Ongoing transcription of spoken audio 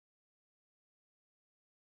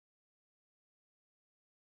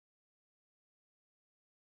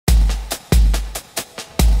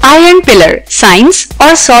Iron Pillar, Science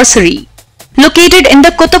or Sorcery. Located in the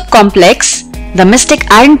Qutub complex, the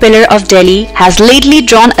mystic Iron Pillar of Delhi has lately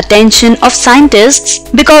drawn attention of scientists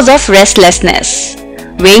because of restlessness.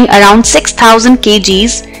 Weighing around 6,000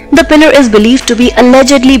 kgs, the pillar is believed to be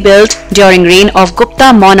allegedly built during reign of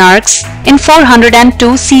Gupta monarchs in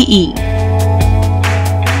 402 CE.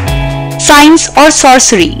 Science or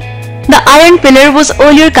Sorcery. The Iron Pillar was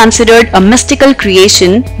earlier considered a mystical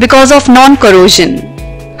creation because of non-corrosion.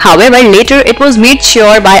 However, later it was made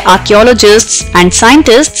sure by archaeologists and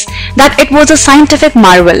scientists that it was a scientific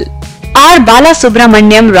marvel. R.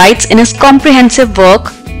 Balasubramaniam writes in his comprehensive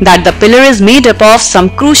work that the pillar is made up of some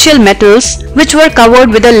crucial metals which were covered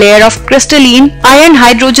with a layer of crystalline iron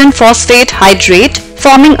hydrogen phosphate hydrate,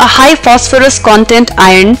 forming a high phosphorus content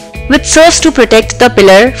iron which serves to protect the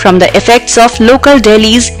pillar from the effects of local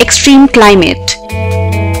Delhi's extreme climate.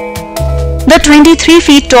 The 23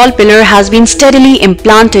 feet tall pillar has been steadily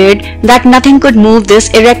implanted that nothing could move this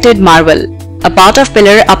erected marvel. A part of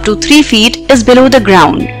pillar up to 3 feet is below the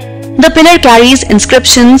ground. The pillar carries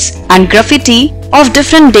inscriptions and graffiti of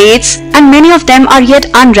different dates, and many of them are yet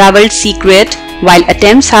unraveled secret, while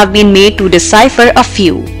attempts have been made to decipher a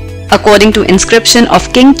few. According to inscription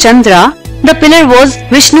of King Chandra, the pillar was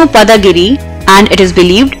Vishnu Padagiri, and it is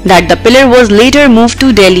believed that the pillar was later moved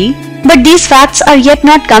to Delhi, but these facts are yet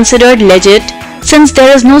not considered legit since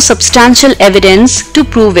there is no substantial evidence to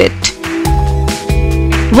prove it.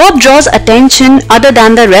 What draws attention other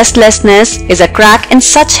than the restlessness is a crack in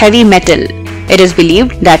such heavy metal. It is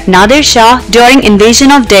believed that Nadir Shah during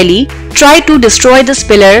invasion of Delhi tried to destroy this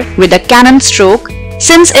pillar with a cannon stroke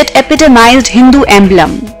since it epitomized Hindu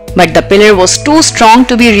emblem. But the pillar was too strong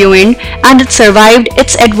to be ruined and it survived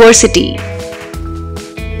its adversity.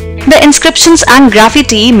 The inscriptions and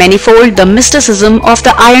graffiti manifold the mysticism of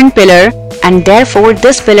the Iron Pillar, and therefore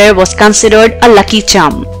this pillar was considered a lucky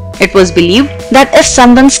charm. It was believed that if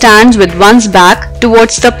someone stands with one's back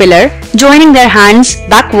towards the pillar, joining their hands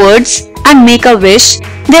backwards and make a wish,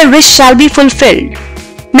 their wish shall be fulfilled.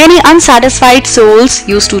 Many unsatisfied souls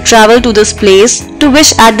used to travel to this place to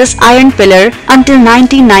wish at this Iron Pillar until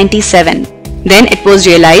 1997. Then it was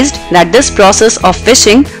realized that this process of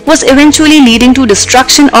wishing was eventually leading to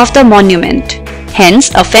destruction of the monument.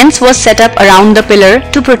 Hence, a fence was set up around the pillar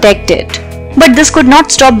to protect it. But this could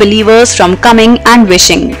not stop believers from coming and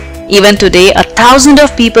wishing. Even today, 1,000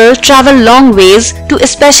 of people travel long ways to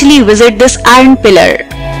especially visit this Iron Pillar.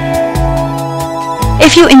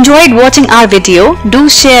 If you enjoyed watching our video, do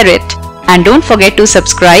share it. And don't forget to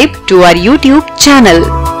subscribe to our YouTube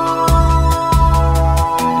channel.